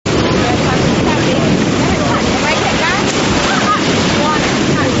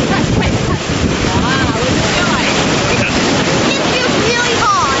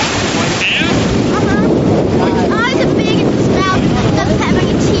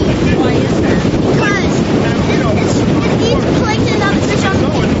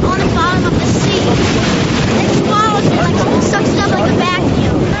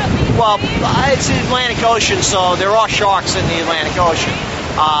Ocean, so there are sharks in the Atlantic Ocean.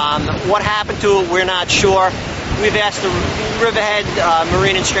 What happened to it, we're not sure. We've asked the Riverhead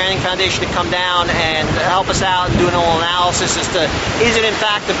Marine and Stranding Foundation to come down and help us out and do an little analysis as to, is it in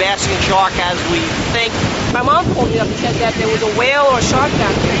fact a basking shark as we think? My mom called me up and said that there was a whale or a shark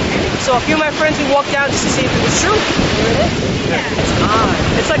down here. So a few of my friends, we walked down just to see if it was true. Here it is. Yeah. It's odd.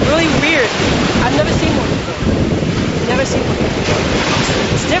 It's like really weird. I've never seen one before. Never seen one before.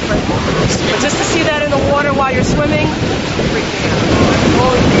 It's different. But just to see that in the water while you're swimming, freaked me out.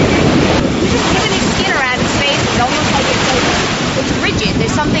 Holy